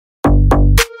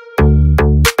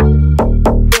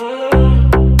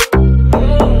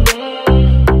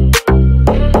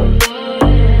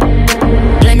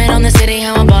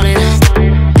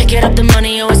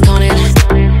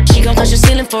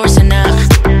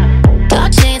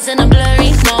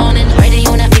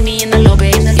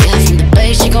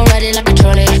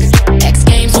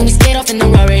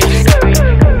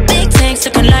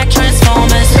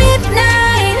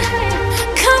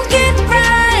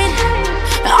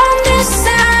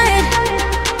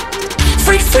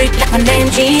like my name,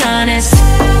 be honest.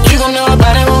 You gon' know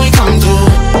about it when we come through.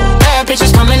 Bad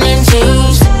bitches coming in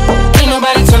twos. Ain't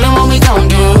nobody tellin' what we gon'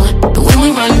 do. But when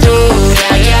we run through,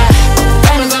 yeah, yeah.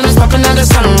 Diamonds on us poppin' out the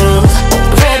sunroof.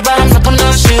 Red bottoms up on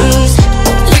our shoes.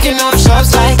 Licking off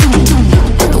shots like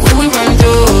but when we run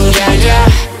through, yeah, yeah.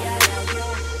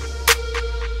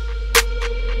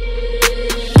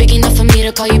 Big enough for me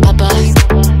to call you Papa.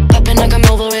 Poppin' like I'm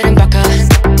over it in Baca.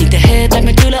 Need the head like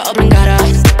Medulla Oblongata.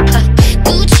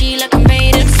 Gucci like I'm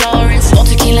made in Florence. All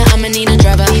tequila, I'ma need a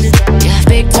driver. Yeah,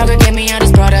 big talker, get me out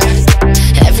his Prada.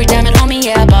 Every diamond on me,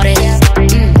 yeah, I bought it.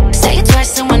 Say it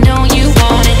twice so I know you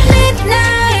want it.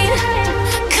 Midnight,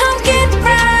 come get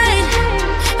right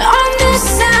on this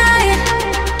side.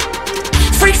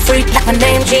 Freak, freak, like my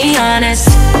name, be honest.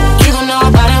 You gon' know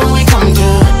about it when we come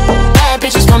through. Bad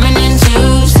bitches coming in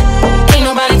twos. Ain't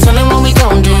nobody tellin' what we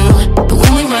gon' do. But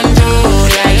when we run through,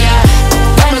 yeah, yeah.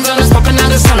 Diamonds on us poppin' out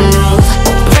the sunroof.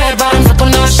 Red bottoms up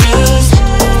on our shoes.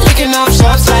 Licking off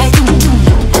shots like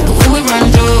but when we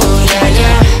run through, yeah,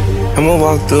 yeah. I'ma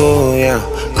walk through, yeah.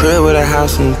 Crib with a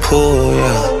house and pool,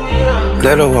 yeah.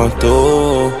 Let her walk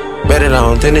through. Bet it, I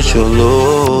don't think that you'll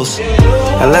lose.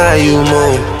 I love how you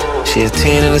move. She a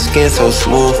 10 and the skin so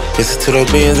smooth. Listen to the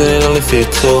beans and it only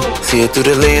fit two. See it through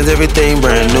the lens, everything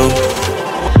brand new.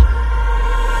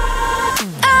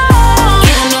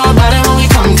 You don't know about it when we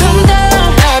come through.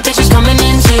 Bad bitches coming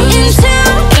in twos.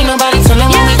 Ain't nobody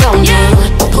tellin' what we gon' do.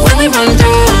 But when we run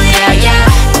through, yeah, yeah.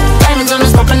 Diamonds on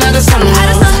us poppin' out the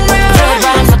sunroof. Red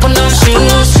bottoms up on our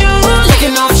shoes.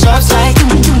 Licking off shots like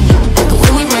but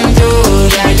when we run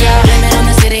through, yeah, yeah. Blame it on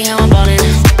the city, how I'm ballin'.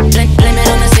 Blame it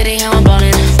on the city, how I'm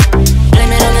ballin'.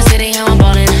 Blame it on the city, how I'm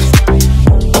ballin'.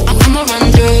 I'ma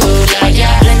run through, yeah,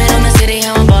 yeah. Blame it on the city,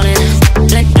 how I'm ballin'.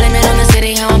 Blame it on the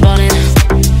city, how I'm ballin'.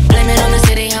 Blame it on the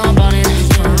city, how I'm ballin'.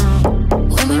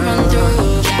 When we run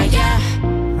through, yeah, yeah.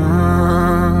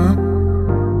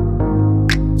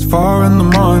 It's 4 in the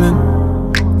morning.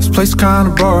 This place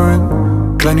kinda boring.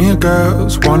 Plenty of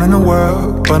girls, one in the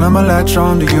world, but I'ma latch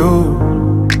on to you.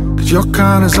 Cause you're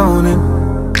kinda zoning.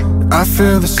 I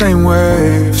feel the same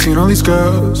way. I've seen all these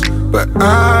girls, but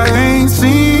I ain't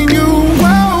seen you.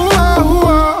 Whoa, whoa,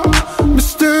 whoa.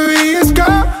 Mysterious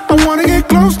guy, I wanna get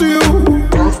close to you.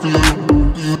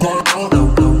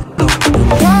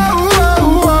 Whoa, whoa,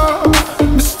 whoa.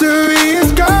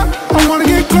 Mysterious guy, I wanna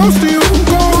get close to you.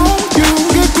 Go home, you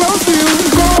get close to you.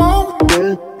 Go home.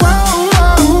 Whoa,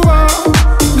 whoa, whoa.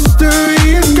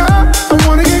 Mysterious guy, I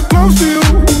wanna get close to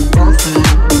you.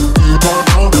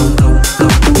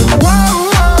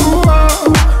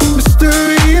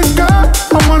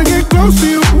 Close to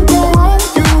you, go home,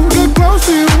 you get close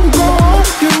to you, go home,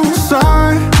 you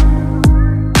sigh.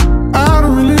 I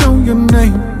don't really know your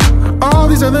name. All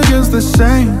these other girls the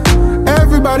same.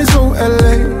 Everybody's so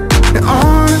LA. And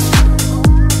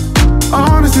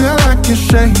honestly, I like your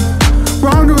shape.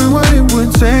 Wondering what it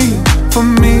would take for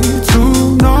me to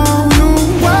know you.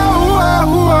 Whoa, whoa,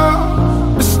 whoa.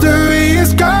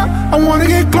 Mysterious guy, I wanna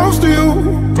get close to you.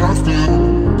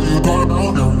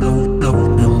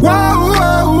 Whoa,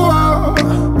 whoa, whoa.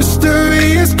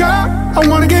 Mysterious guy, I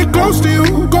wanna get close to you.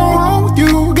 Go home with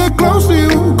you, get close to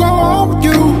you. Go home with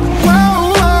you.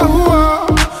 Whoa, whoa,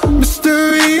 whoa.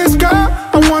 Mysterious guy,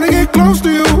 I wanna get close to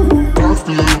you.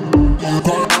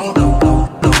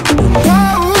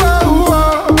 Whoa, whoa,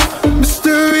 whoa.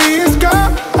 Mysterious guy,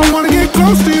 I wanna get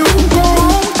close to you. Go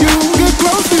home with you, get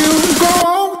close to you. Go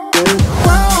home.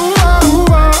 Whoa, whoa,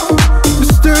 whoa.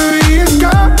 Mysterious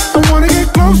guy, I wanna get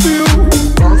close to you.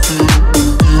 Close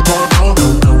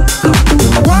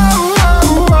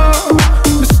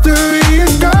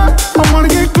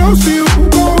to you,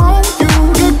 go home, you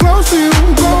get close to you,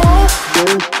 go home.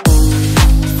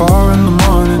 4 in the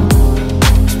morning,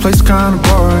 this place kinda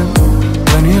boring.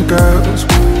 Plenty of girls,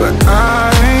 but I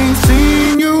ain't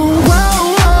seen you. Whoa,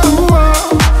 whoa, whoa.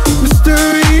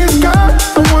 Mysterious guy,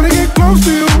 I wanna get close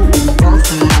to you.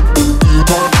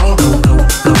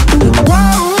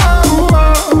 Whoa, whoa,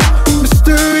 whoa.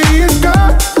 Mysterious guy,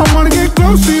 I wanna get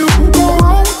close to you. Go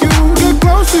home, you get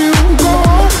close to you, go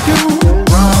home, you.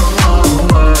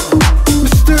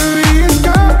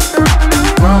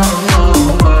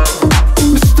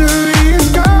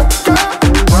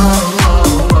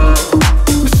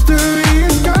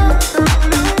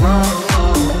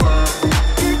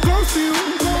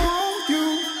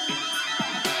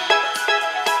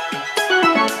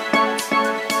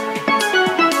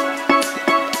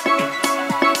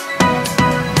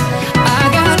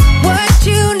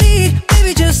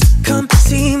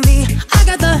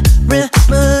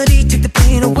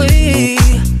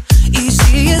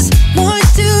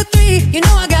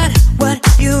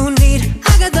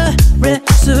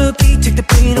 Recipe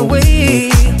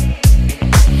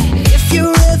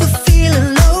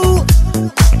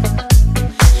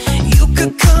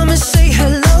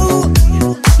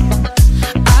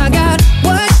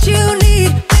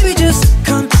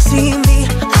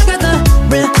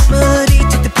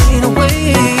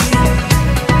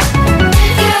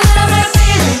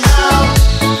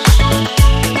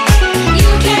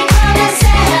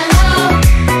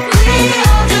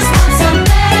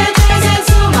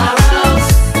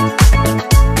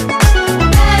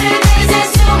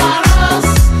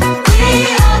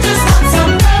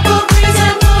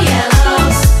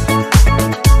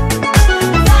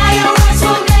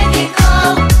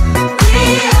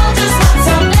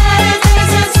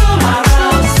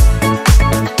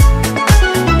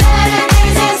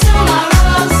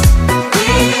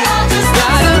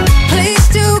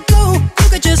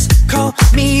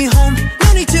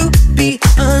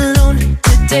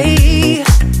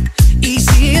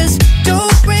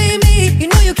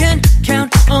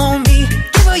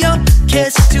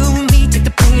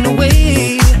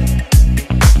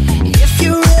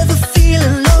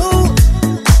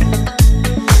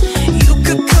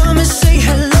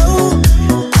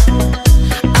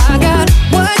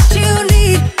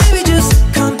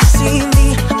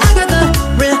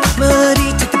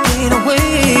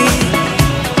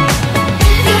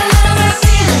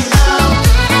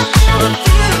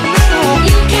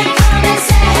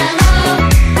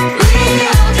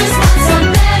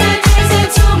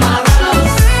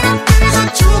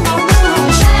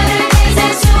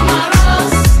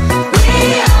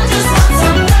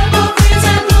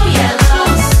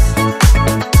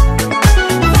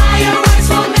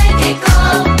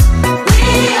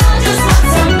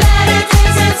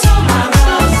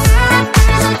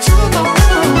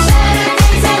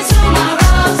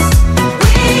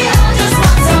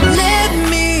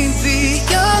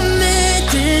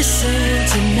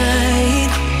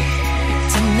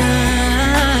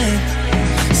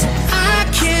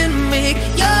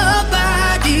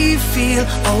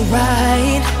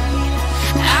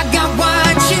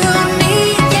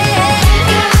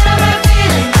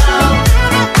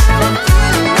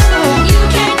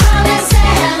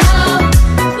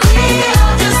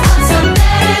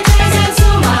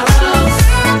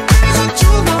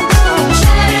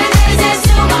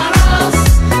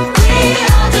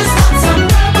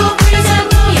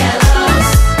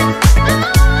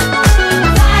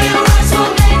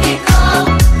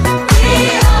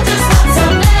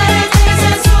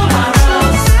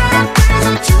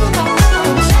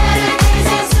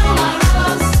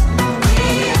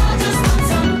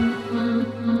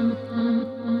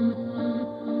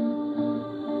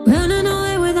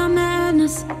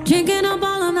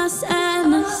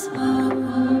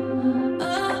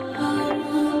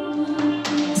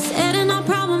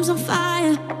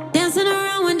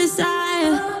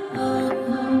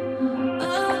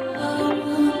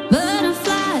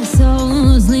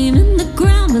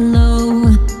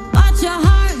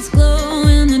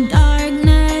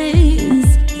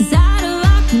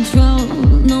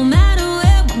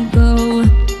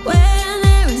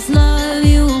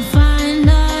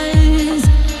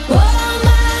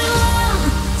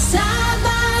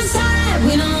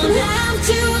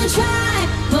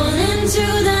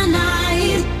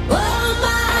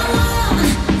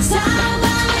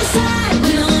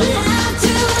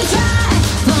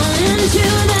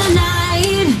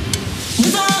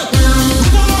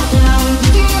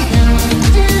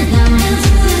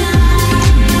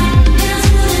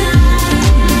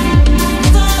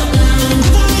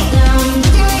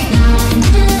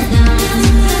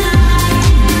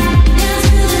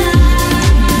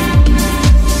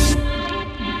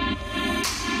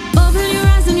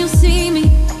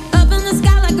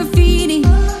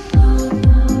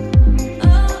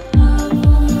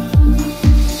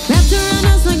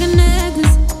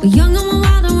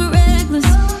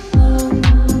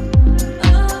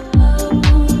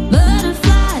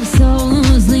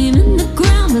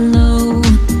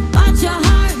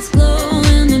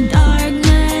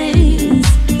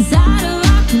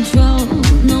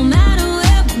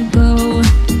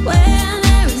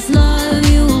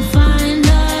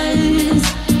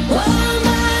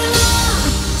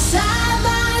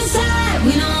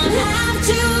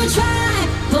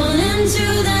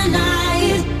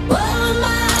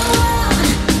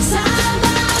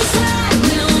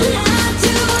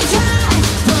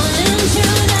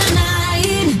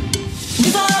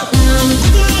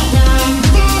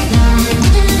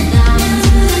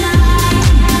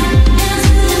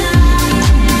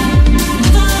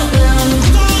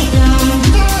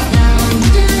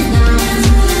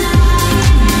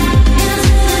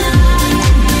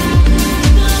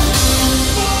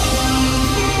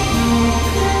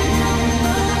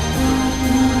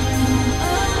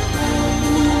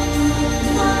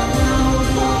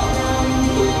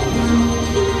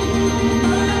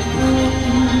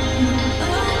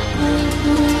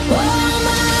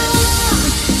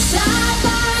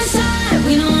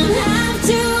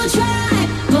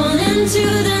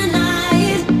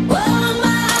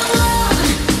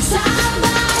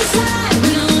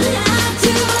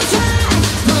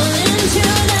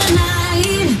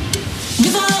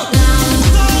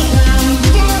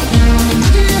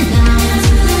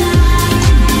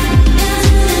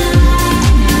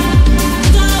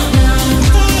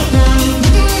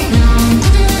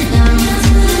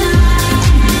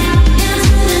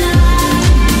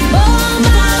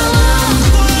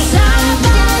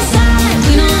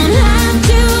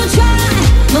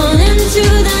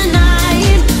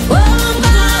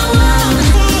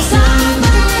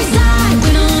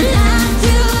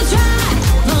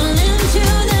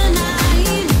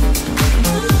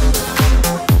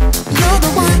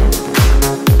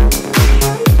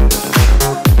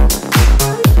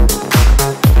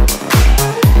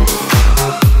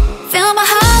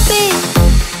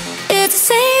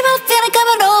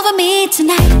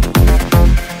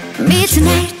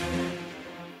tonight.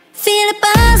 Feel it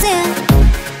buzzing.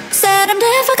 Said I'm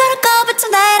never gonna go, but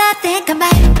tonight I think I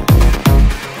might.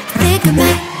 Think I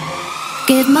might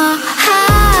give my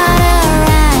heart a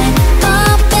ride.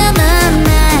 Up in the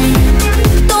night.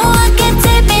 Though I can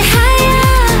take me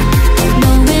higher.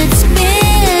 No, it's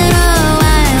been a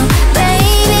while,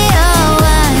 baby, a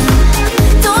while.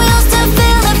 Don't you still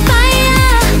feel the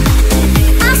fire?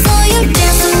 I saw you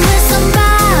dancing with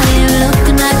somebody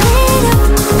looking like me and you.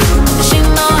 She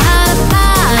know how to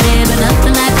party, but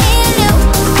nothing like me and you.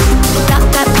 Got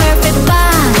that perfect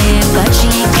body, but she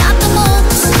ain't got the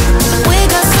moves. We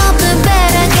got something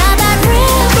better, got that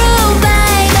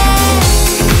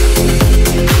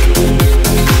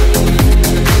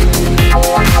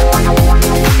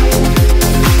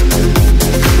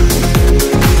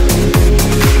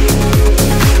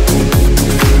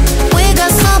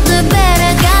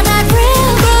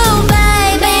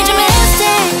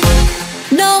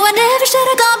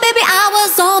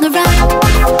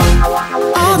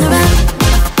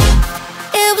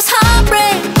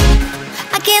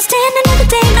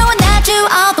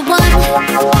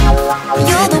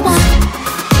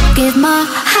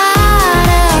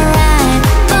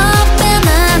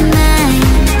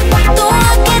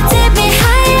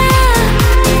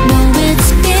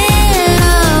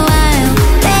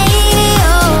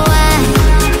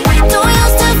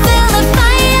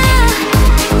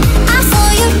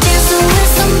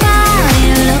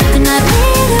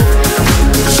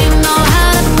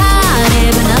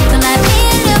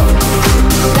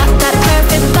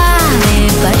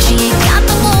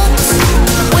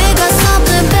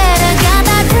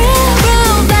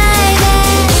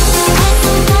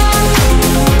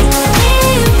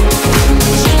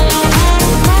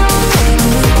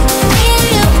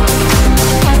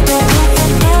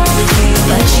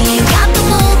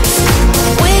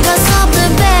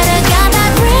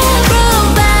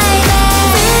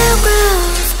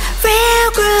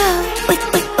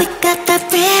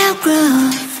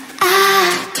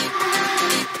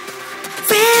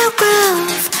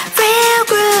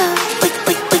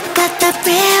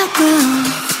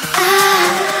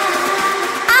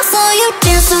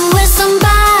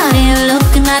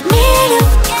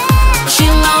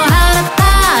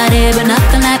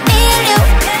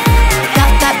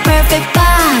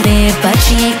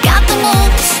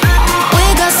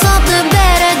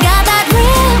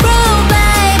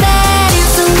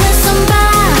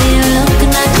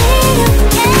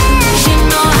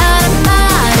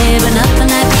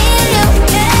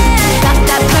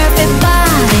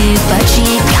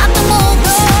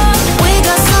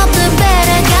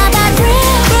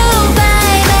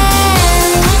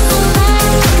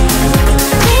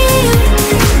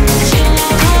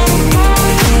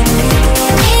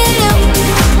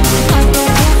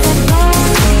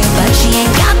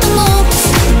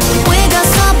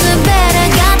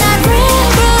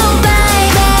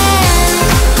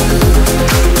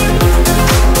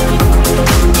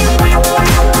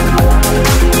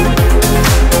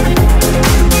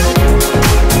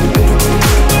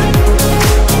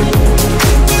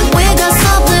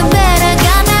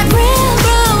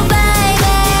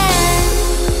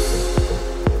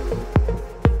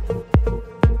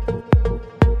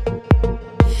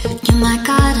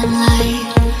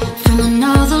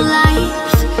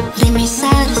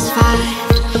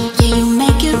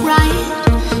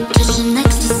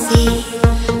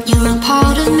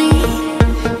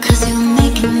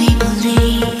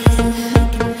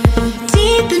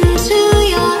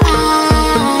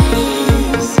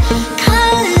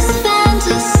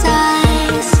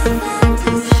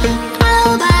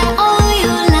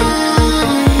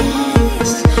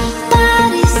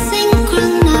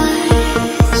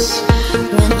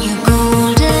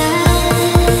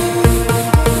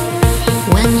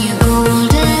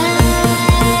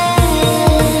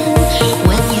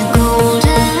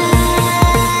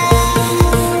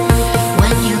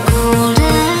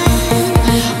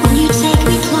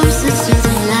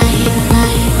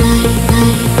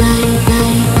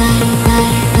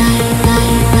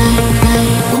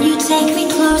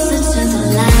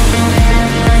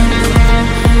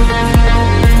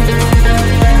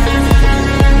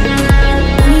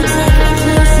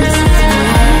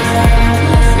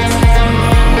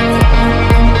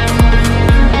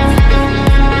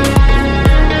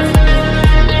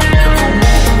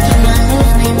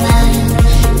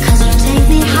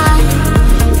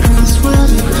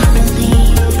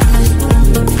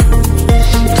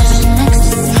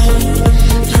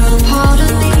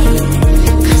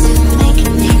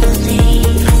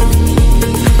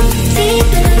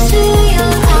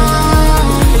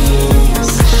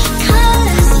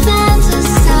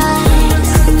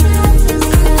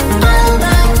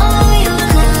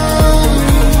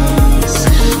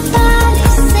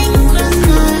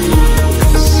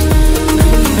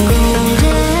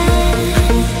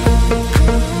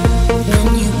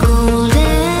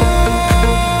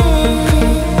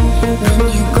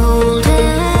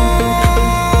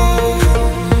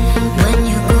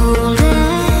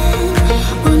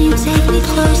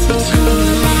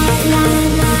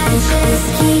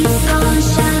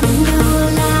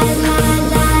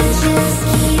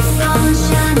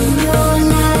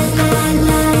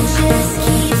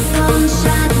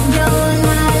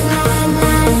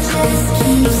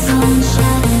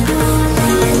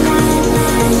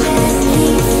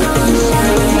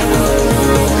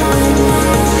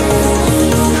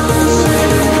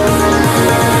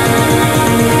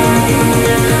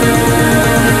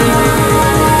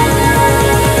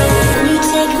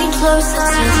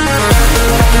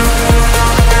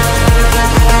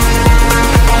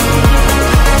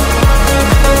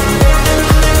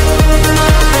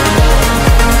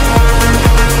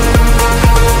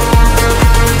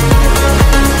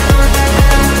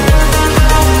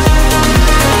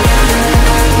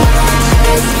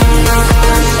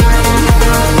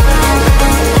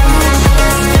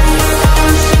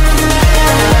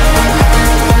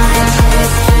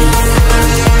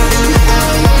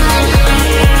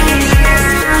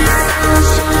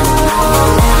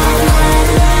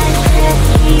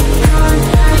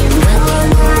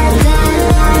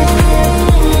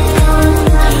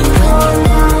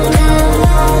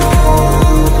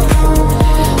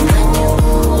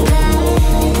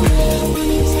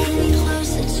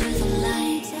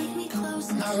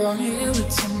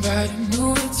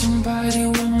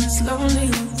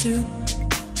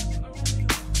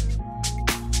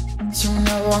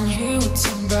Now I'm here with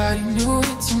somebody new,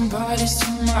 with somebody,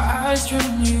 see my eyes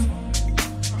drawn you.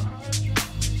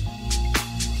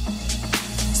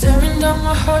 Staring down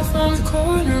my heart from the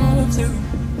corner of you.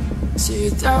 See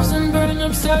 1,000 burning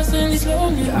up stars in these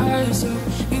lonely eyes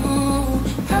of you.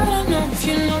 I don't know if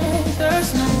you know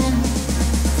there's no room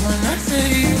for another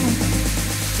you,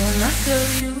 for another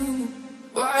you.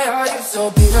 Why are you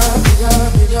so bitter, bitter,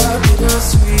 bitter, bitter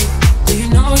sweet? Do you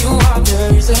know you are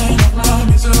the reason of my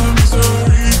misery?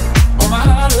 Oh, my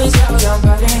heart was out, I'm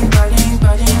biting, biting,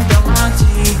 biting down my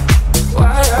teeth.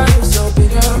 Why are you so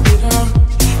bitter, bitter,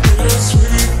 bitter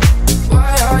sweet?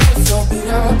 Why are you so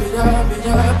bitter, bitter,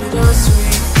 bitter, bitter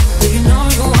sweet? Do you know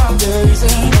you are the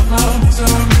reason of my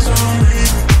misery?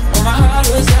 Oh, my heart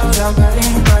was out, I'm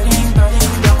biting, biting,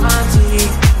 biting down my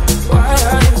teeth. Why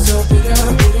are you so bitter,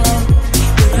 bitter,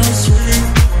 bitter sweet?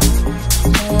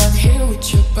 Now I'm here with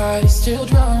your body, still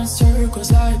drawing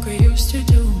circles like we used to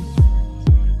do.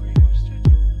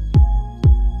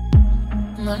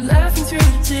 And I'm laughing through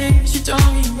the tears, you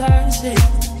don't realize it,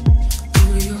 do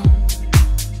you?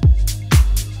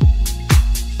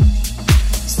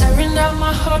 Staring down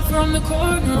my heart from the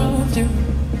corner of you.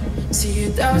 See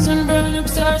 1,000 burn up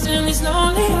stars in these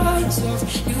lonely eyes of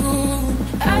you.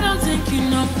 I don't think you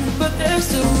know, but there's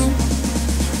still room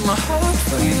in my heart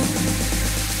for you,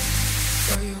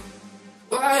 for you.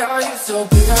 Why are you so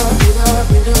bitter, bitter,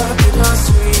 bitter, bitter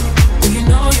sweet? Do you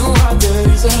know you are the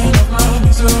reason of my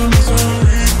misery?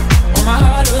 Oh, my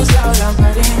heart was out, I'm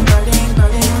biting, biting,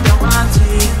 biting down my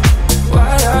teeth.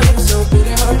 Why are you so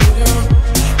bitter, bitter,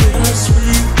 bitter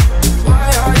sweet? Why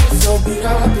are you so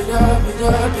bitter, bitter,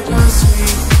 bitter, bitter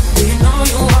sweet? Do you know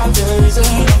you are the reason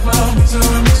of my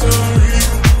misery?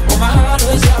 Oh, my heart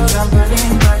was out, I'm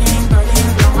biting, biting, biting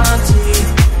down my teeth.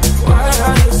 Why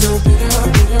are you so bitter,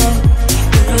 bitter,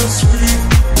 bitter sweet?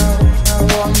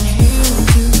 Now I'm here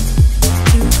with you,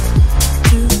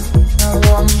 now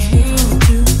I'm here with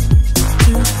you,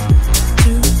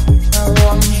 now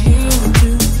I'm here with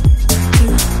you,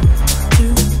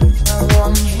 now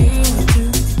I'm here with you.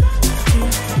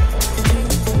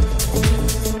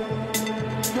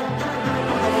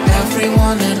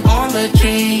 Everyone and all their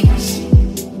dreams,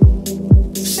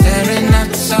 staring at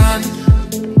the sun.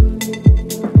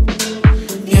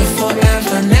 You're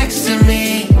forever next to me,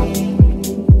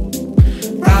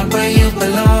 right where you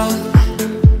belong.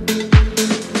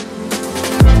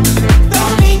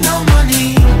 Don't need no money,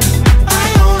 I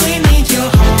only need your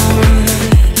heart.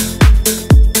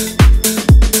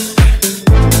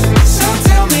 So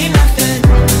tell me nothing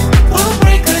will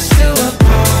break us two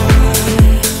apart.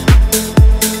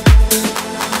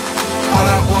 All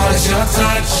I want is your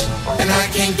touch, and I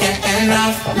can't get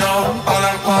enough. No, all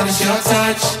I want is your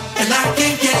touch, and I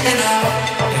can't get enough.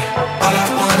 All I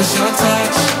want is your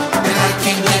touch, and I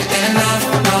can't get enough.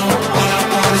 No, all I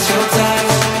want is your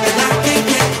touch, and I can't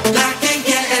get enough.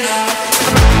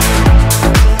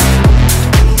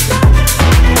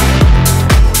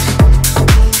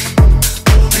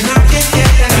 And I can't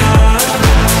get enough.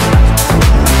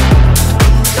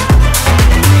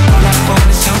 All I want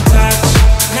is your touch,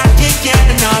 and I can't get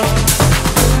enough.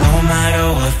 No matter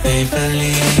what they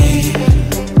believe,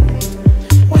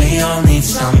 we all need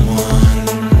someone.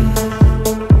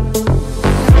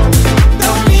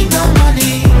 Don't need no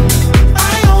money,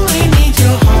 I only need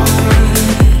your heart.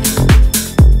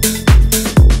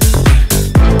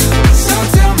 So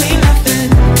tell me nothing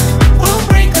will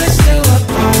break us two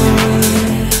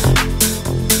apart.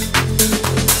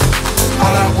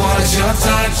 All I want is your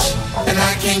touch, and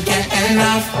I can't get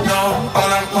enough. No,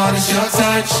 all I want is your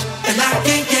touch, and I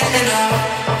can't get enough.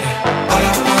 All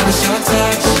I want is your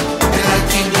touch, and I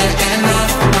can't get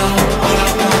enough. No, all I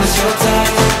want is your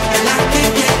touch, and I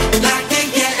can't get enough.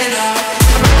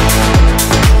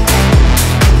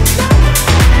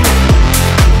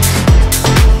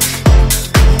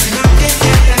 And I can't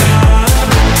get enough.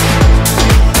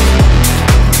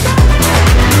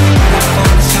 All I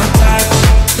want is your touch,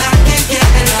 and I can't get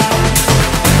enough.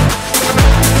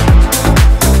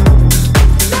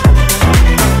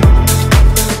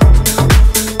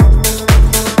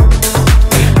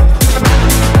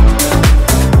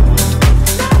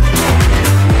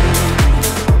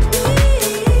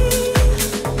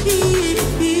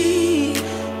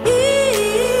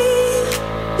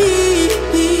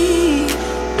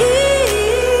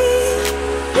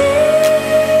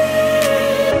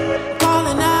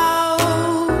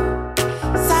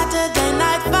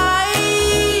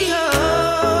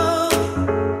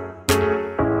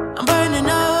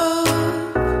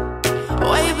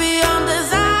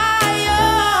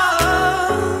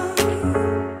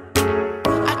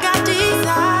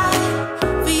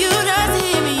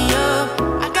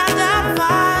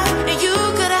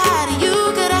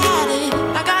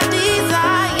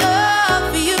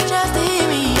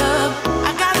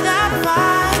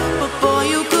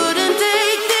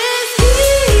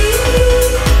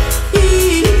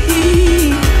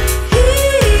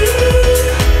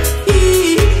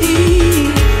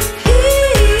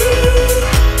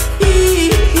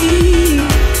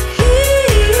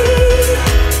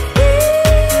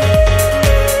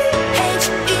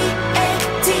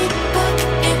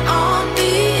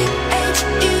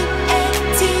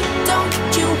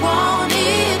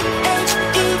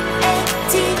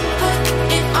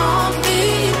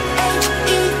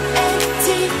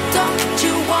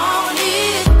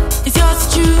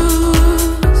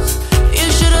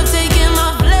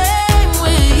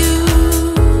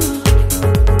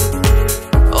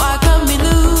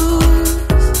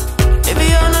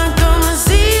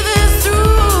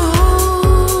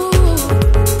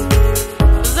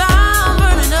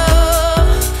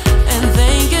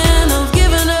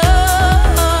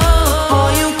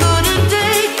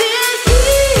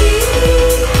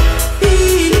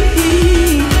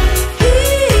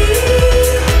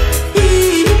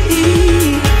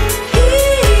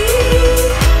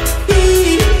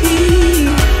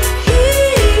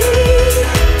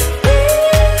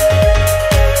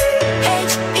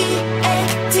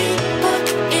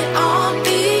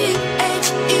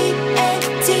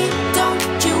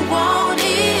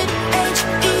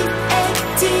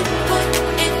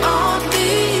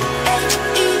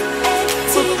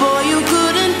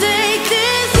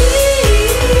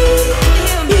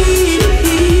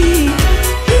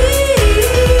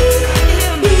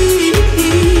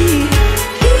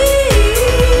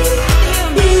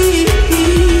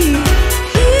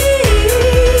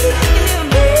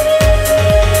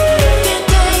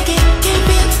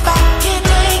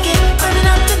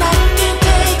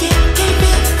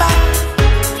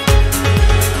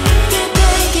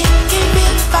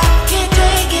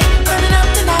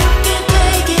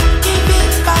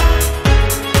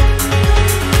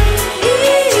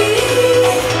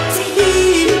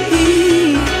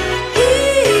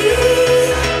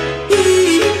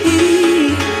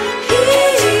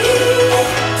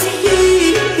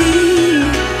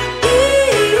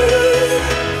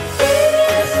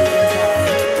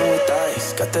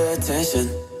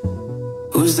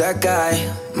 guy?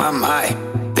 My,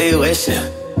 they wishing.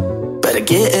 Better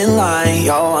get in line,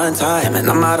 y'all one time, and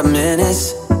I'm out of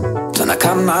minutes. Tryna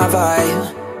cut my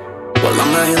vibe, while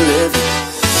I'm out here living.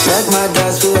 Wreck my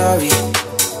dad's Ferrari,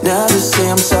 never say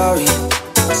I'm sorry.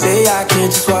 Say I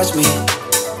can't, just watch me,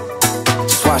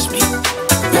 just watch me.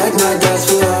 Wreck my dad's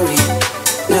Ferrari,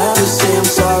 never say I'm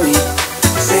sorry.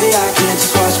 Say I can't,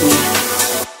 just watch me,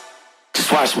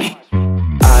 just watch me.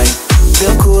 I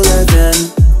feel cooler than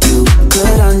you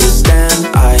could understand.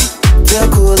 I feel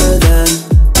cooler than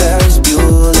Ferris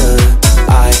Bueller.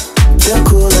 I feel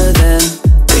cooler than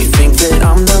they think that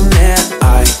I'm the man.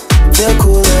 I feel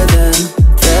cooler than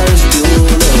Ferris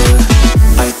Bueller.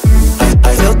 I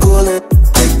feel cooler.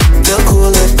 I feel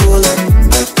cooler, cooler.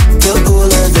 I feel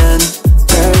cooler than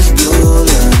Ferris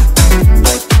Bueller.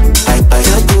 I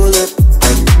feel cooler.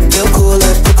 I feel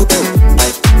cooler, cooler.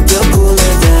 I feel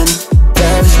cooler than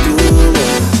Ferris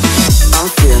Bueller. I'm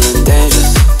feeling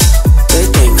dangerous. They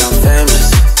think I'm famous.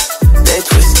 They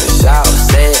twist and shout,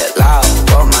 say it loud,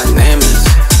 what my name is.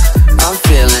 I'm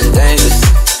feeling dangerous.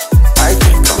 I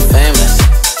think I'm famous.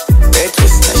 They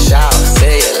twist and shout,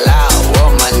 say it loud,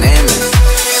 what my name is.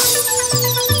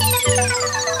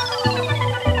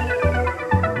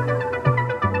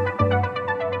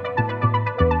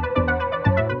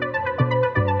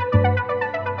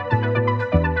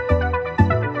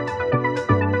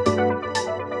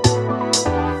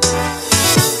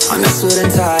 On that suit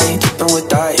and tie, dripping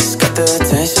with ice, got the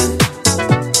attention.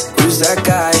 Who's that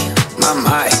guy?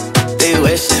 My, they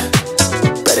wishing.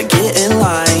 Better get in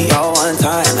line, y'all one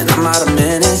time, and I'm out of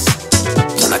minutes.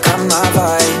 Tryna cut my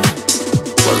vibe,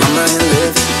 while I'm out here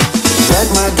living. Wreck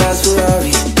my dad's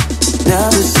Ferrari,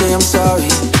 never say I'm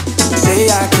sorry. Say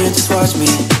I can't, just watch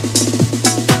me,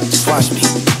 just watch me.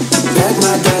 Wreck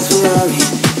my dad's Ferrari,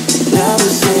 never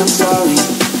say I'm sorry.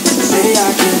 Say I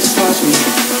can't, just watch me,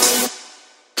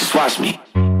 just watch me.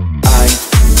 I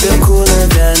feel cooler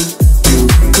than you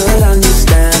could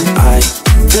understand. I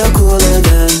feel cooler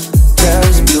than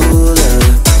Ferris Bueller.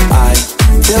 I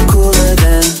feel cooler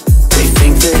than they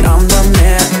think that I'm the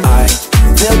man. I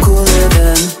feel cooler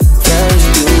than Ferris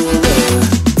Bueller.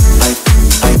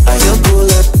 I feel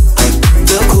cooler. I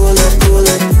feel cooler,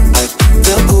 cooler. I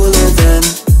feel cooler than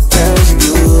Ferris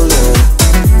Bueller.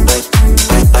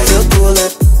 I feel cooler.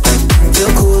 I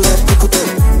feel cooler, cooler.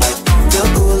 I feel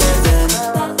cooler than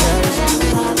Ferris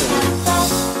Bueller.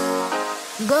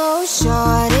 Go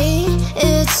shorty,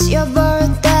 it's your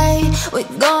birthday. We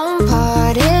gon'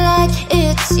 party like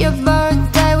it's your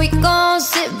birthday. We gon'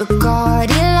 sip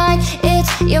Bacardi like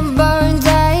it's your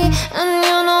birthday. And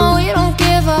you know we don't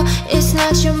give a, it's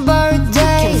not your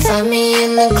birthday. Can find me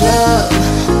in the club,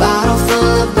 bottle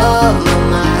full of bub.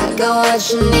 Mama, I got what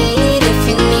you need if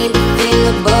you need to feel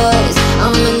the buzz.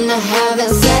 I'm into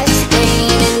having sex,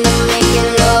 ain't into making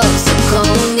love. So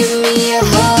come give me a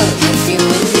hug if you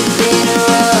into getting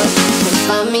rough. Can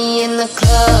find me in the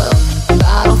club,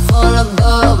 bottle full of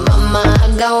bub. Mama, I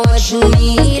got what you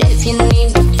need if you need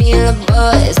to feel a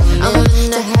buzz. I'm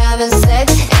into having sex,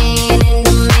 ain't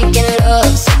into making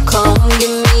love. So come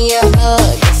give me a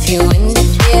hug if you into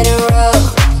getting rough.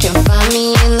 Can find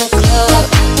me in the club,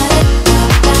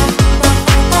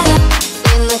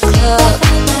 in the club,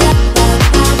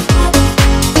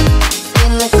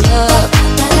 in the club.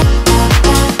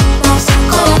 So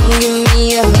come give me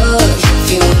a hug if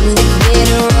you into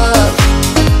getting rough.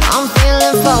 I'm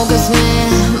feeling focused, man.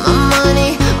 My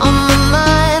money on my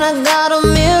mind. I got a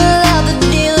mirror out the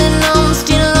deal and I'm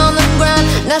still on the grind.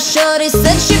 Now shorty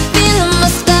said she feeling my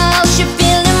style, she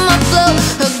feeling my flow.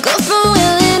 Her girlfriend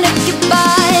willing to get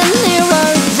by and her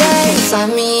birthday.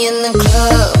 Find me in the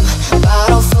club,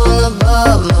 bottle full of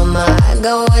bub. Mama, I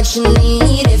got what you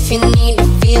need if you need to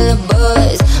feel a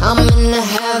buzz. I'm into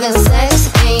having sex,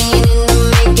 ain't into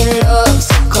making love.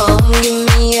 So come give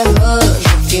me a hug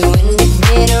if you into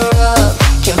getting rough.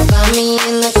 Can find me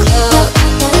in the club,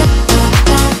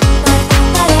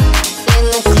 in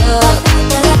the club,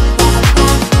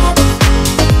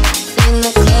 in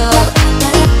the club.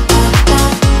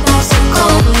 So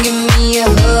come give me a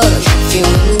hug if you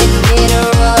into getting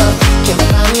rough. Can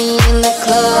find me in the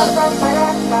club.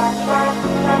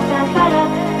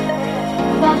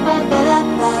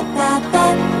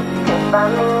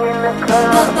 Find me in the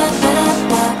club.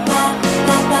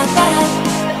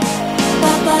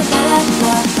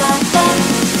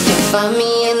 Find me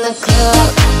in the club,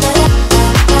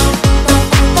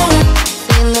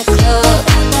 in the club,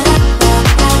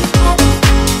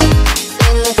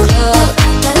 in the club.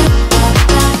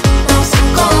 So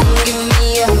come give me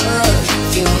a hug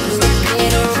if you want to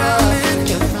get around.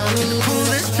 Can find me in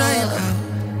the club.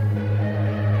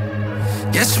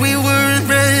 Guess we weren't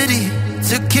ready.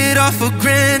 Took it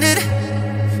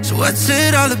what's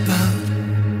it all about?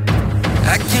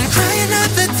 I can't cry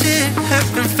another tear,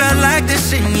 haven't felt like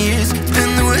this in years. It's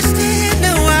been the worst day in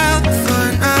a while for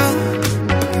now.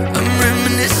 I'm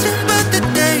reminiscing about the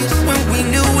days when we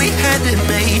knew we had it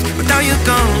made. But now you're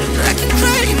gone, I can't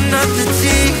cry another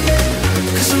tear,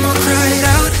 cause I'm all cried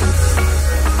out.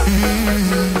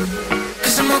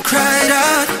 Cause I'm all cried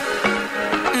out.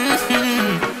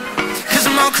 Cause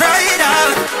I'm all cried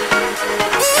out.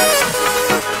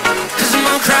 Cause I'm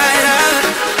all cried out.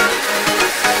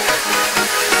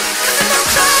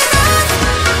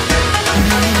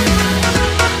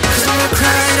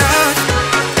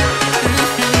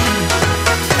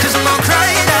 Cause I'm all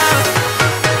cried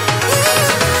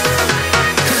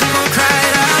out.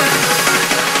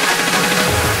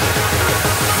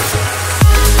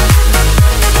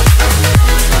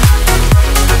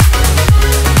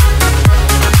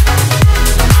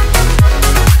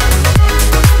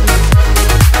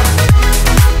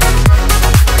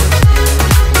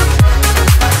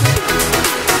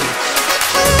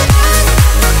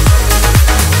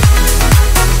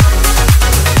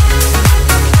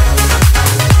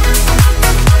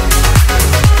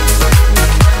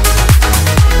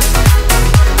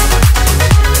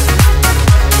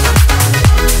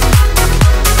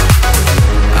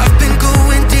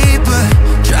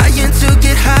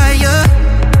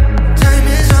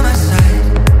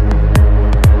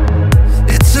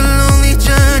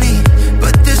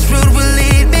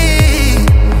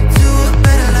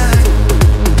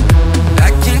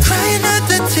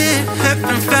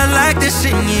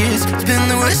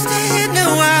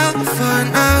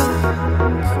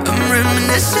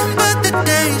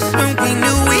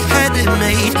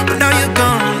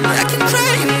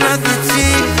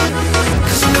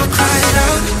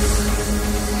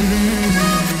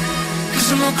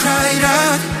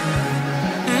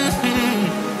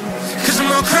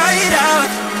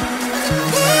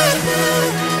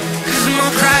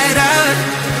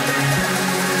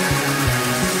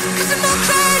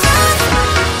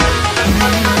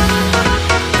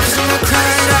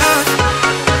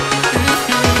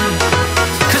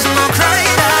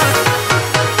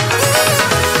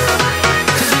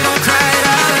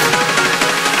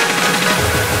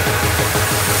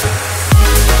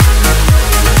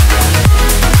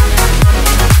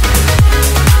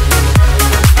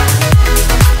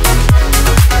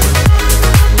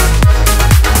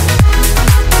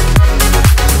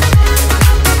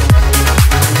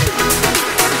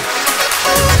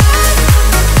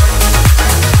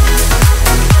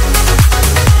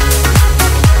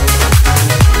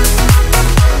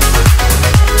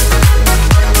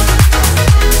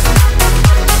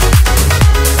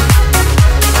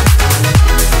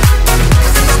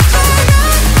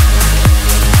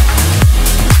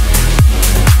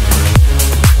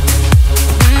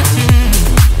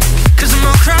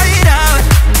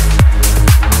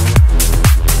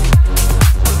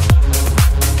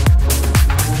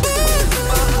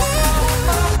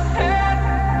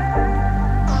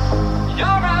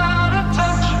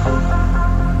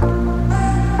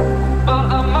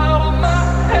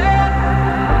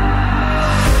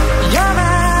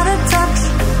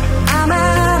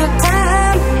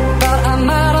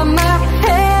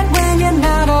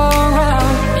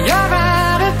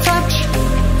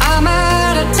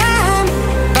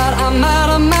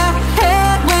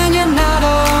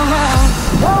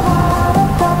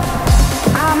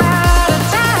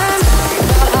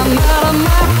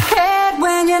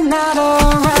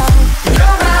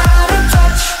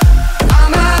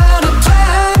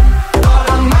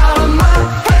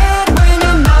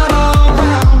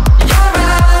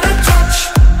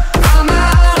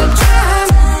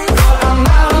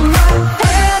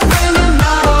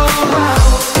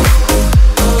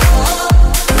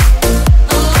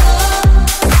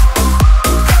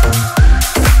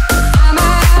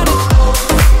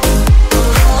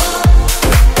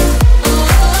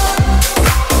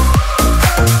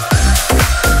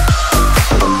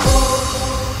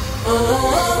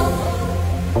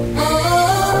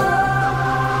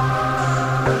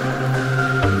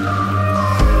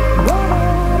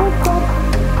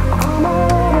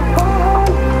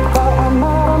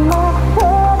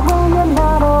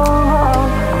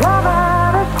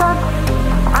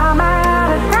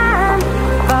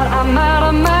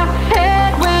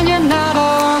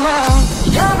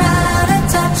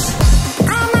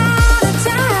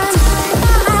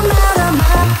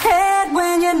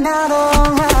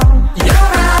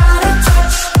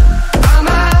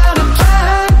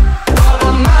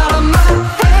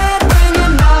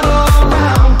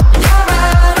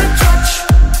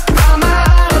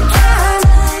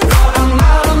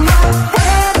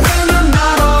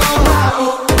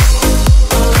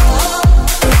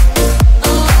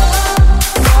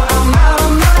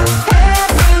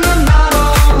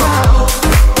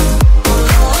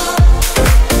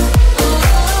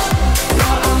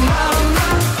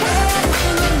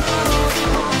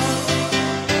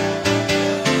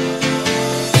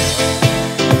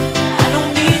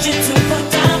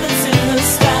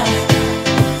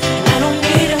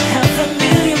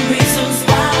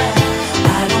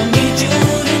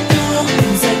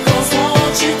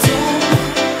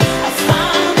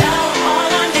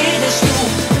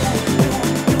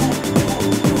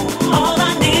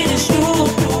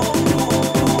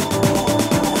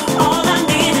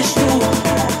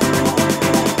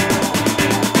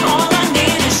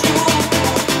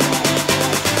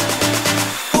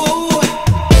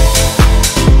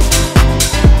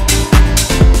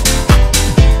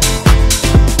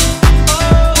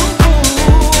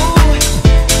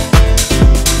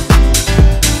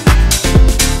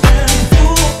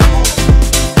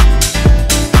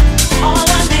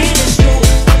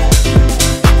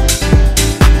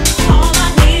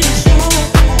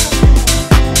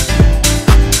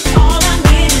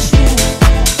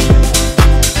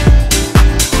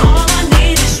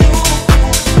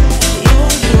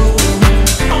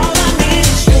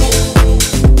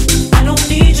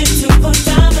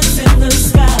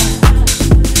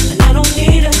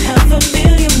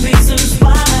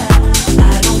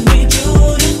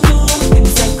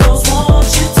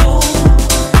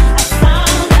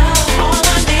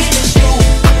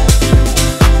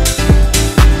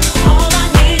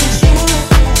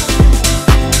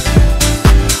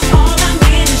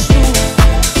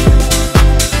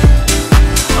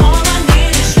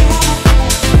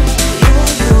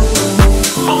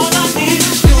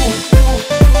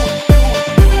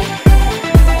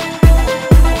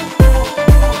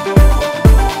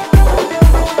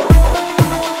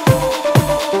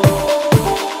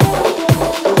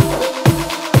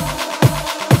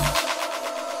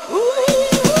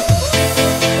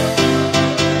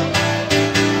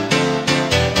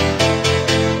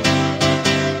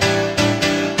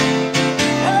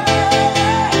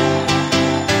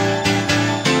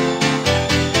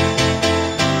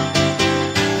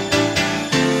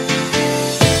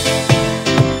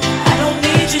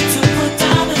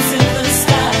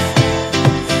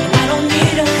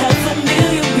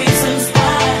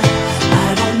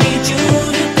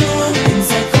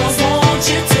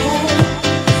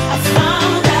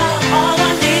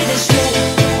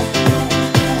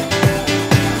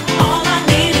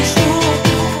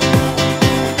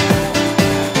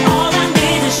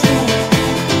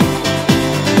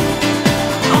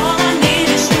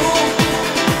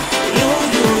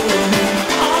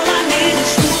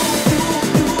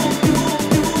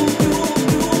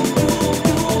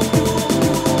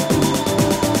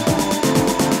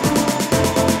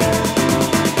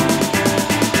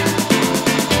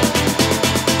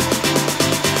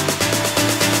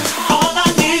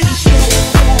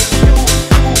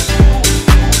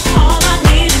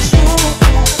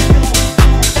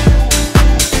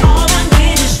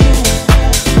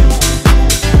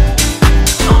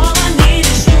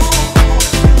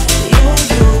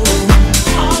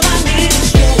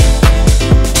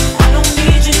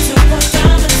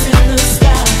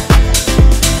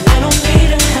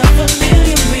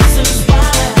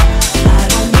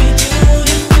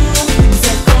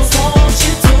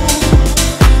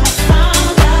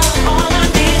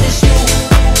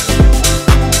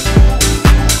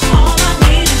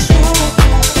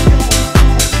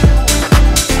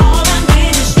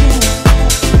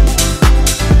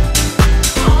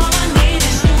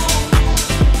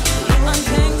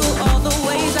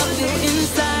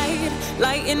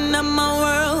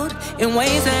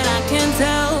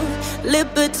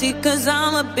 mercy, 'cause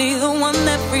I'ma be the one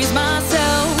that frees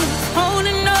myself.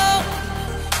 Holding on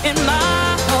in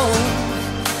my home,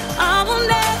 I will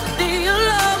never be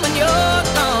alone when you're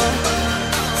gone.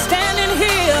 Standing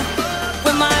here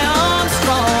with my arms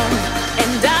strong,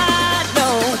 and I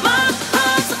know my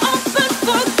heart's open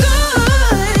for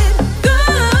good,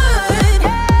 good.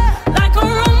 Like a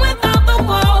room without the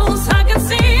walls, I can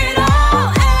see it all,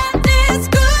 and it's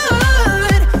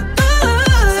good, good.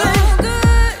 So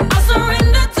good. I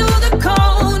surrender to the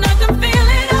cold, I can feel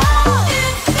it all.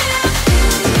 It feels,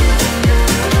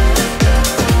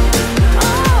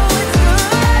 oh, it's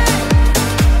good.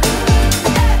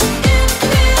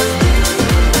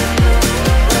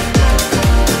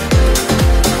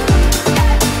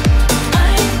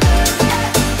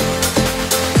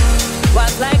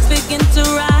 While flags begin to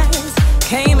rise,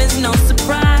 came as no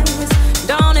surprise.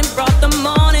 Dawning brought the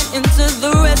morning into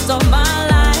the rest of my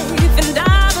life, and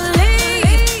I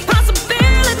believe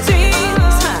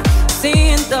possibilities.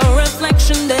 Seeing the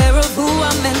reflection there of who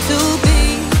I'm meant to be.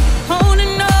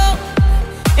 Holding on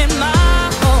in my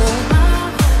home,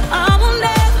 I will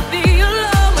never be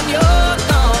alone when you're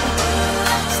gone.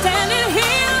 Standing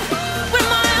here with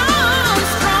my arms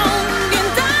strong,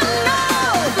 and I know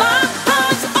my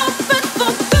heart's open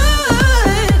for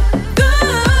good,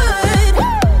 good.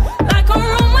 Like a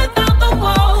room without the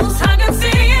walls, I can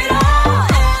see it all,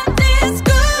 and it's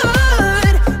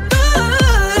good,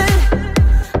 good.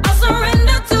 I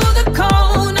surrender to the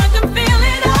cold, I can feel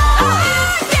it all.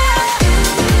 Yeah,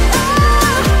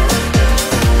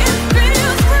 it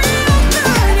feels real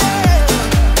good.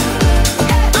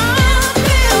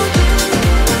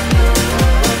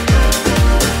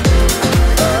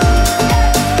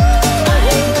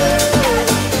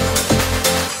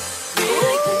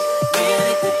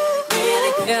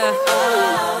 Yeah,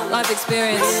 life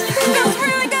experience. Feels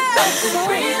really good.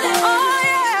 Oh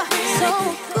yeah, so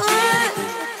good,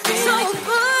 so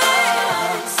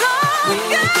good, so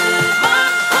good. My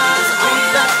heart's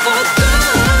open for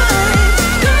good,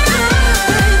 good.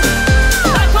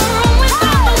 Like a room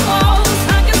without the walls,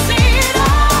 I can see it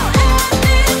all, and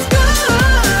it's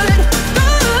good,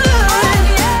 good.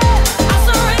 I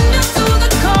surrender to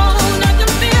the cold, I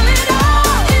can feel it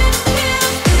all. It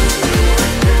feels,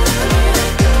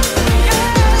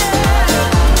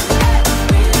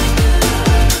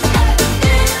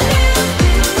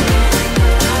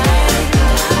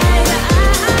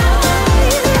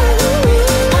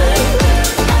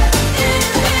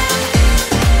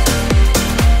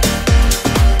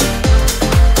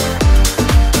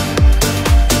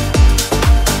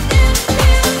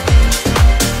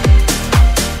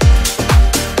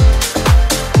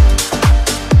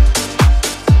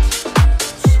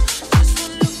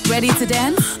 Ready to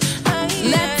dance?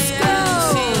 Let's go!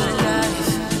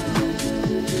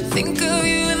 think of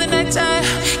you in the nighttime,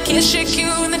 can't shake you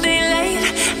in the daylight.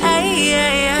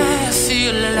 I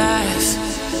feel alive.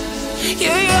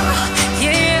 Yeah, yeah,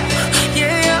 yeah,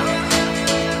 yeah, yeah.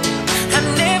 I'll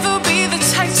never be the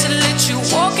type to let you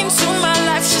walk into my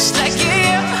life just like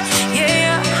yeah,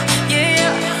 yeah, yeah,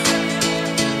 yeah.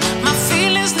 My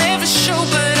feelings never show,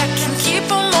 but I can keep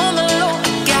them on the low.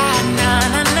 I got na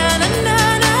na na na na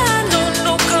na,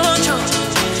 no control.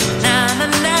 Na na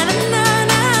na na na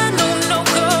na, no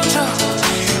control.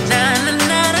 Na na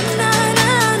na na na na,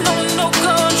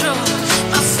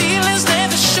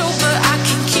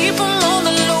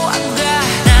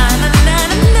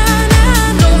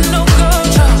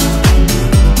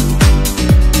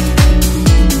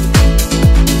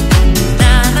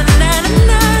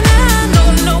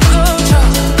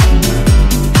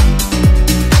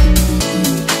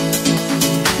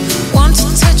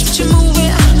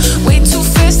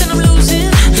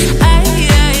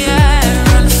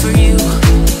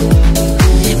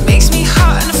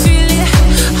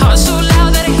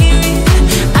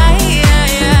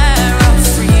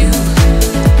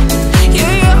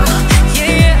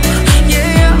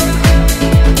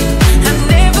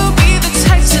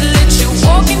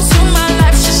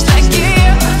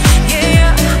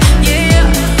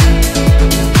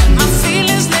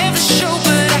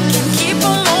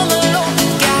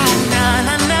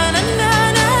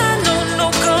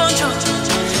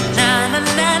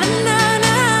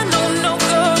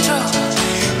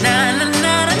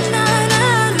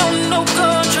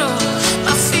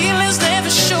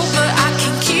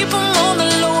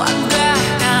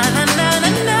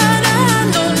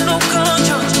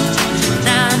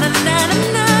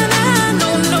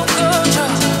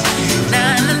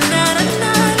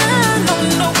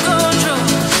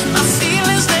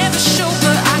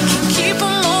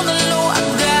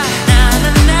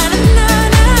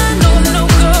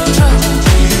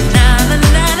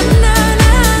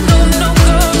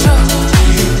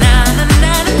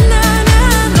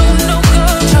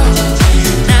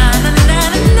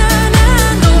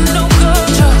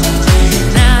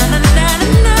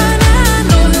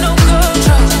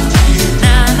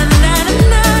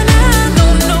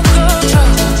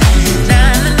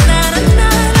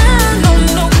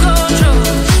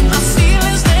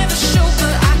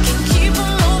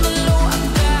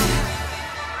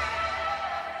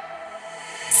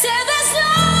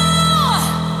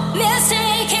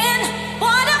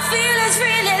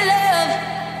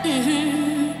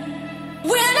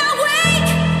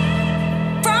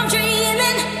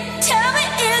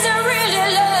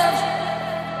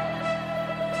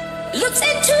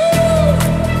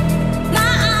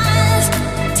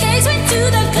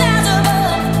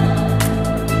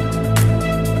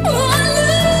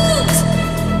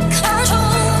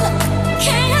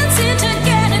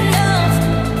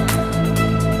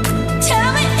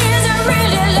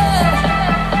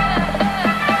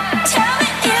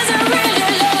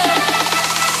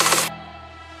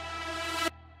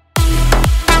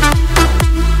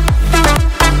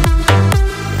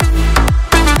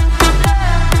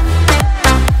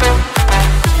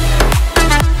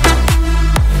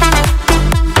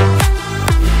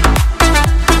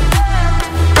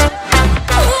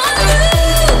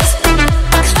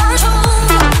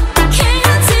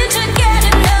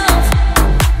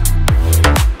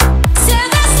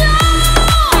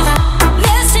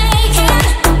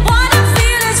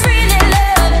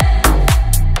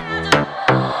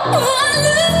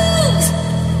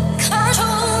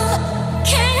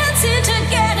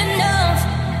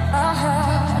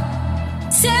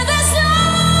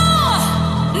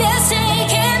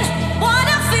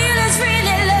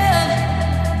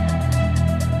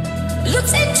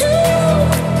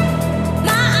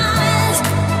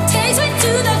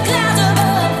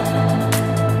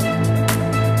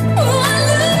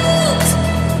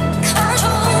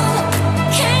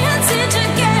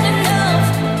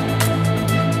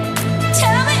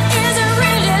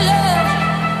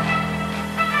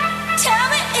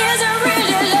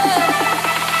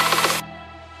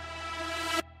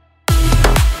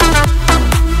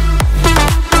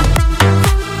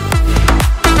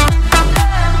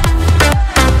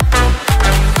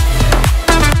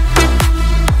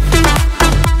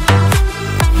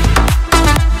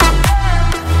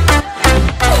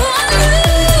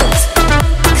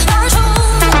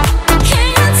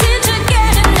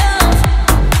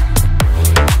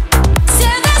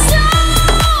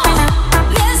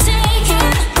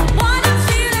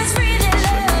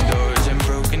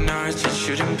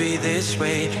 be this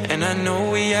way. And I know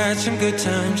we had some good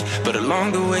times, but along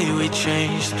the way we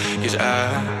changed. 'Cause I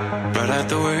brought out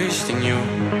the worst in you,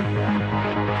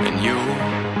 and you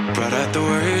brought out the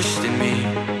worst in me.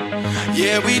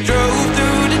 Yeah, we drove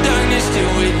through the darkness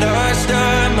till we lost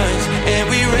our minds, and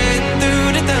we ran through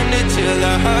the thunder till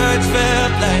our hearts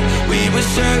felt like we were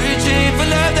searching for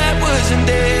love that wasn't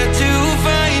there to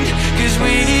find. 'Cause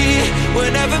we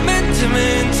were never meant to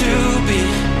be.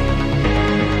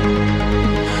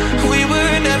 We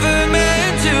were never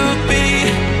meant to be.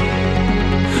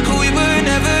 We were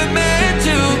never meant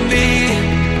to be.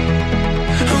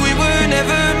 We were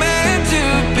never meant to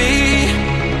be.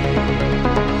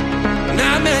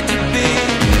 Not meant to be.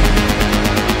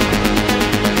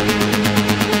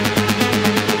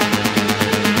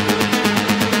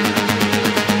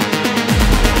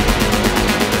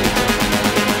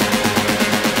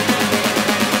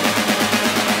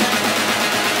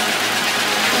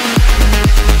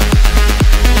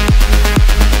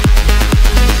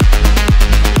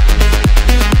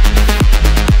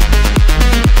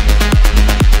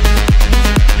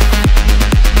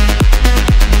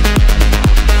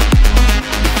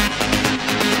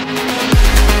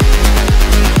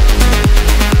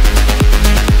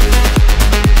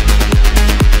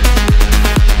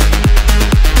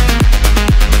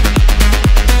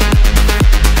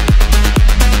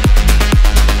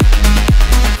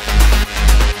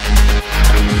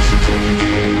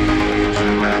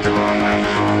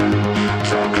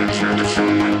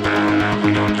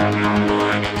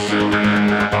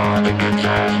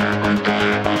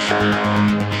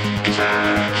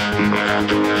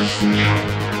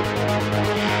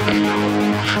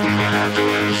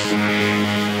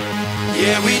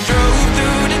 Yeah, we drove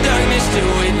through the darkness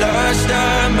till we lost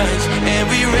our minds, and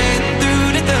we ran through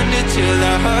the thunder till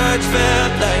our hearts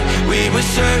felt like we were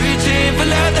searching for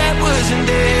love that wasn't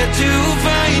there to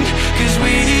find. 'Cause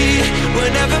we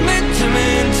were never meant to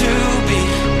be.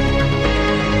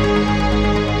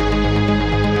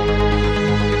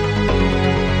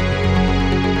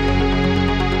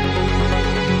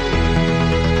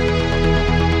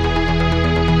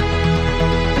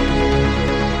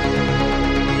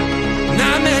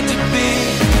 Not meant to be.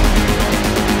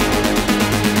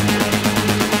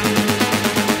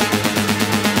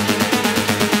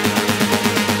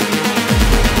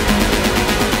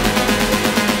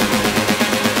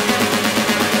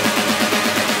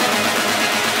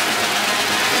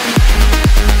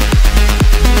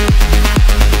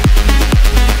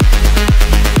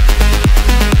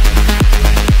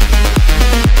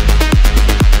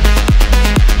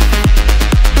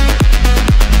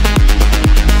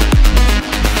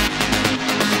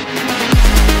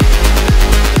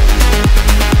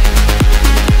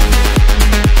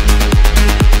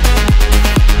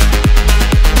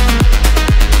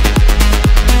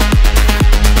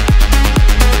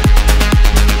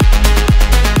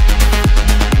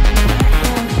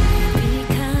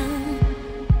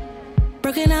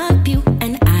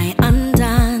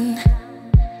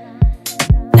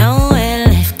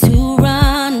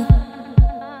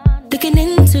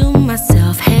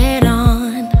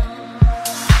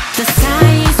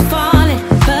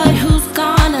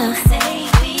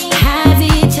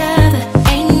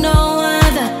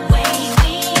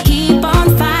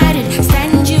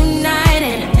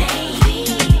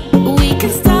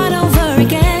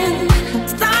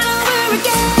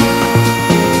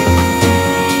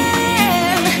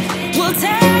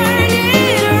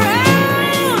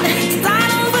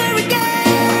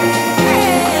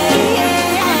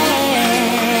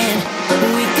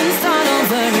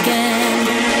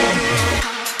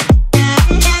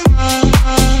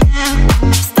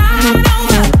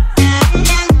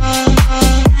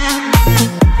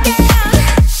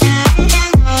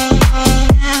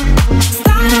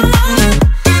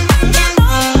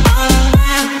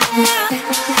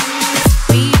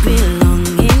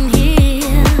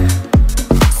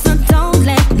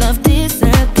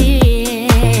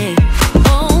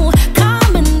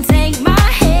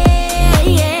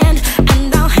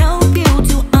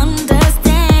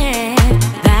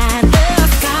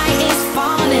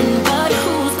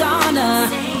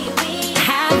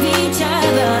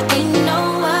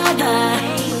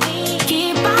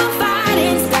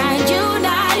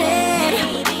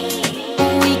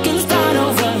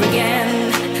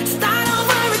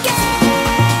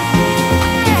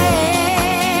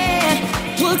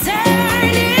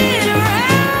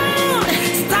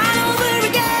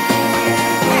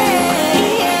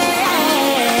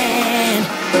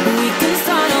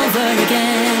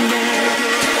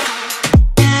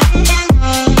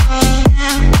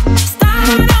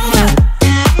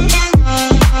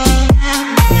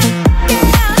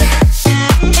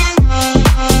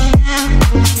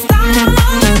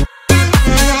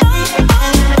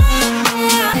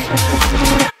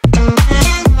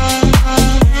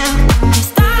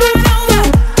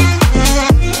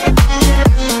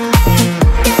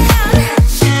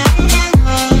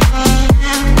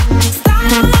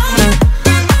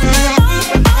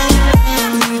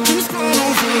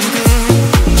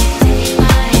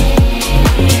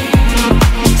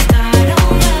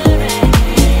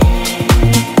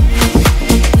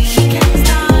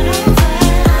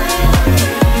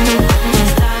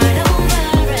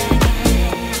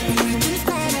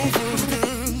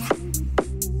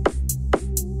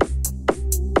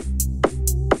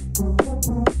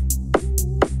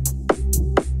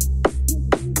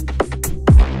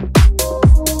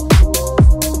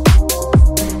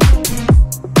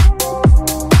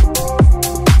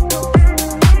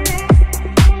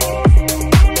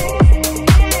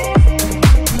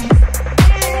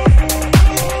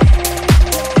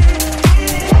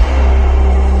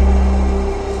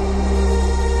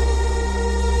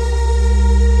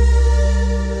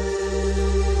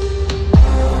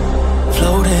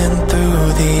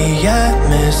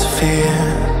 fear,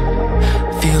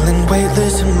 feeling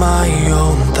weightless in my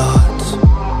own thoughts,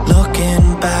 looking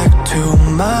back to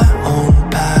my own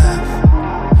path,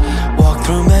 walk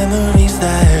through memories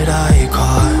that I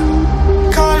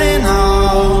caught, calling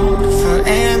out for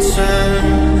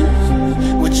answers,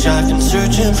 which I've been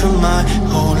searching for my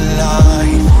whole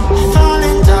life,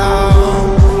 falling down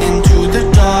into the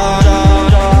dark.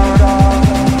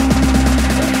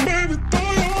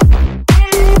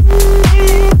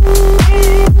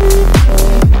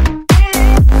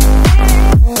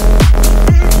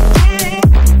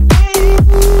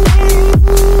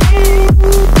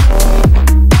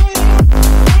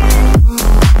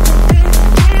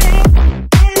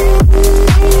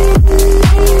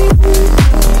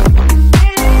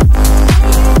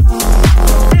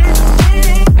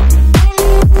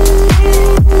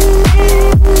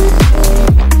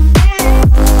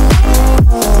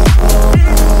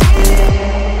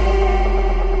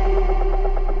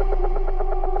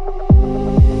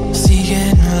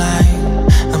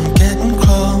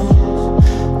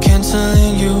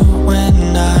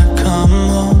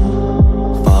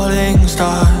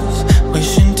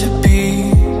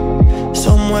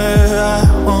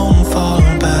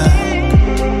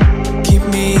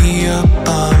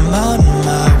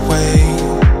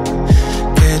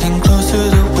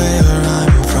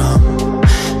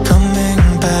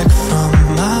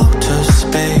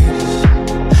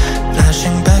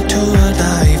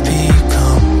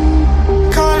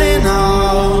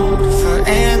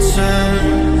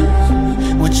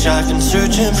 I've been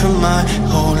searching for my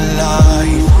whole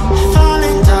life,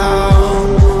 falling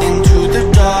down into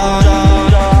the dark.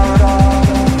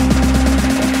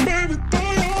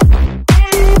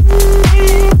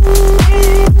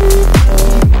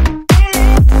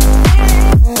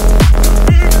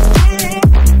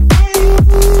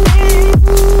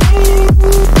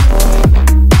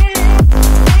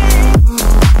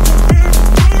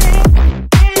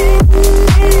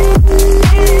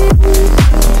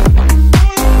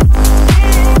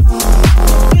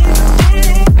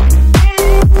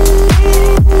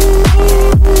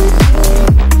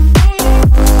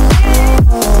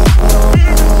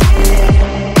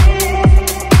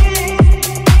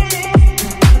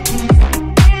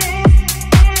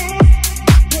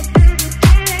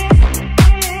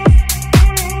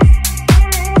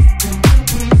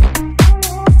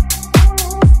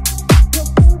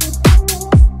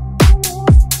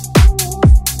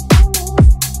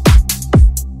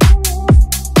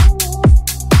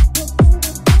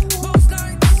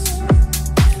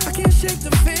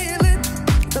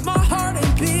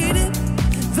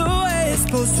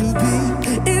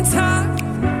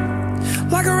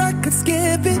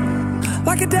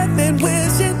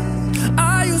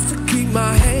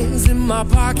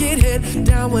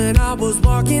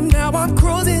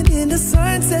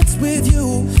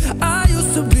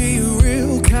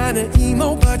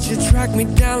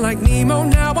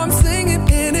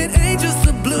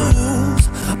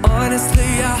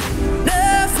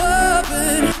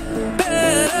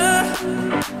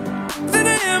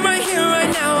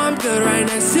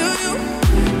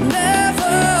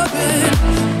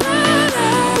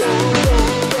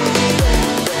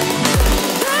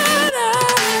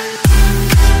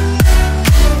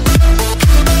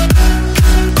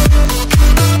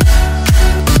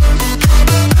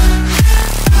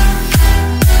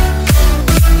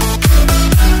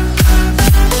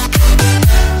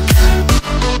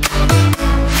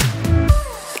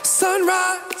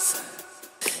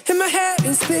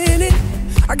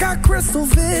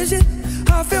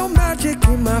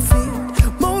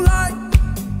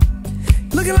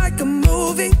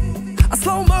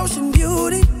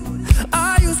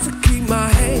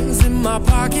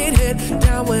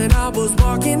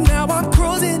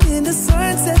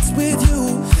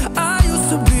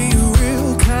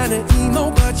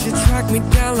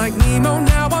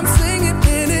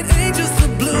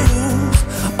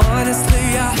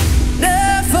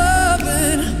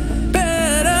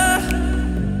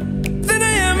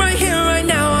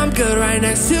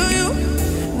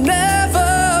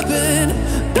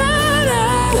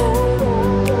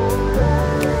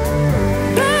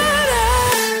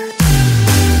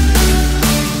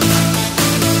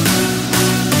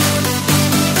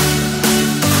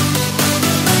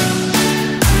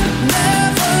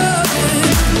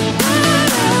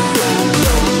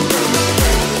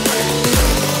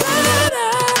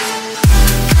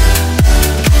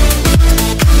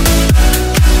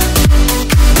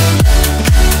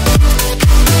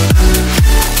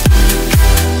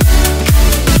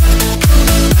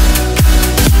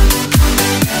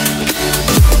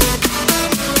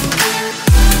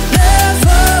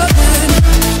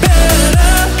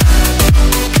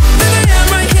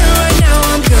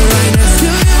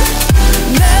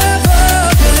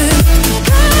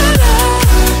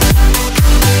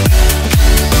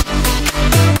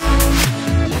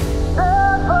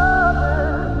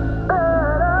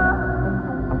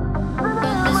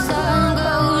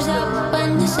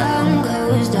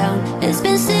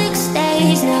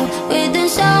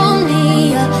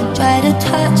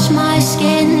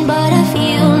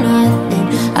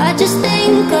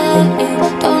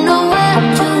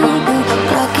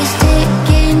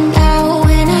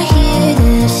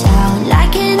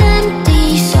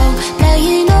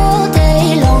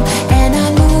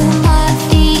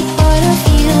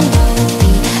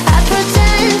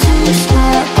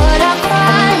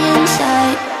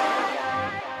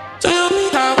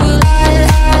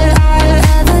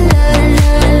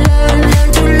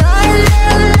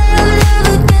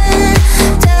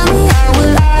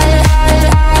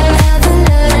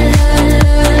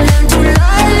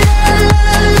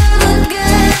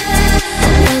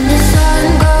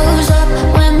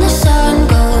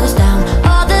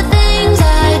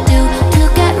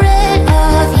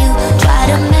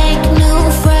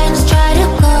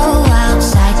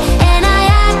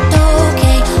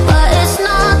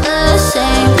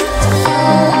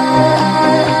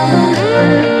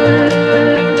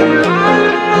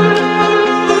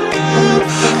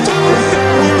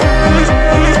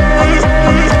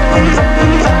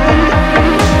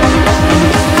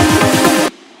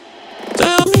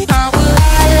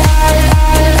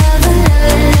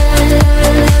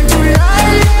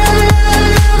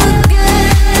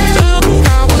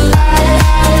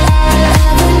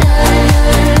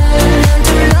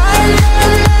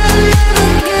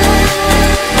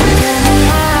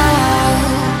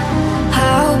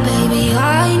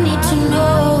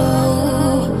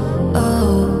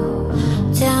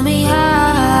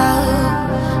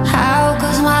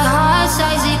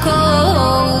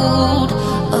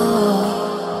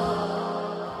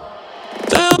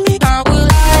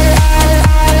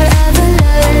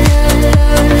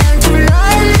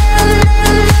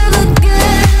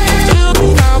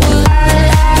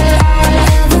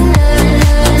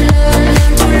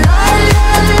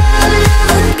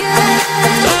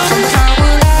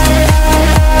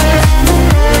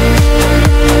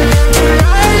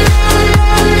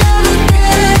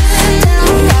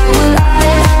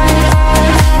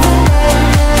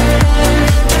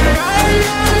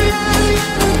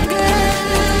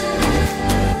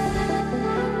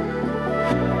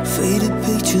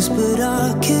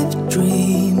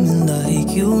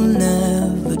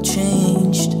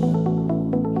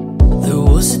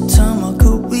 was the time I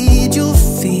could read your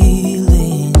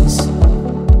feelings.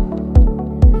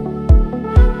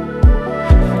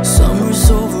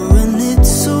 Summer's over and it's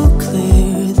so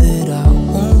clear that I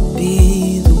won't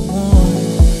be the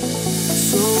one.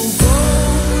 So go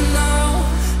now,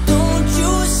 don't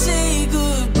you say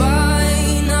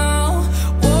goodbye now.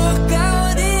 Walk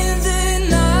out in the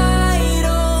night,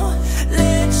 oh,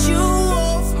 let you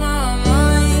off my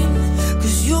mind.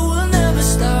 'Cause you will never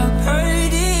stop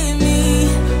hurting me.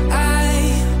 I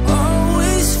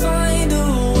always find a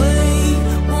way,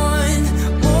 one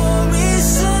more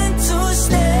reason to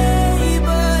stay,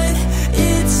 but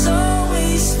it's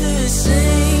always the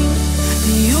same.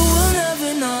 You will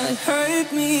never not hurt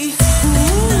me.